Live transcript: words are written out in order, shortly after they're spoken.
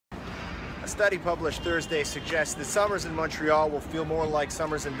study published Thursday suggests that summers in Montreal will feel more like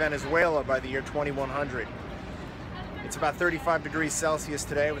summers in Venezuela by the year 2100. It's about 35 degrees Celsius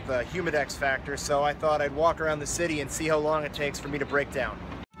today with a humidex factor, so I thought I'd walk around the city and see how long it takes for me to break down.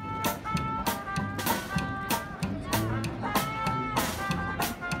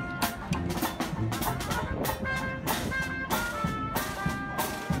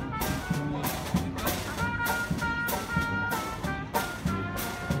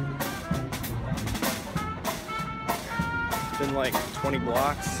 Been like 20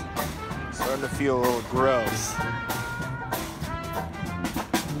 blocks. Starting to feel a little gross.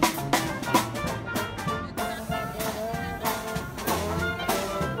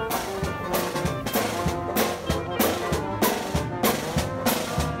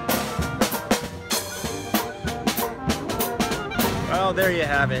 Well, there you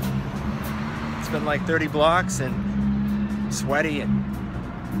have it. It's been like 30 blocks and sweaty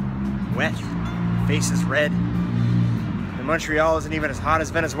and wet. Face is red. And Montreal isn't even as hot as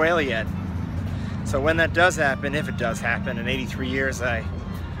Venezuela yet. So when that does happen, if it does happen in 83 years, I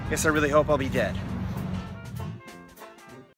guess I really hope I'll be dead.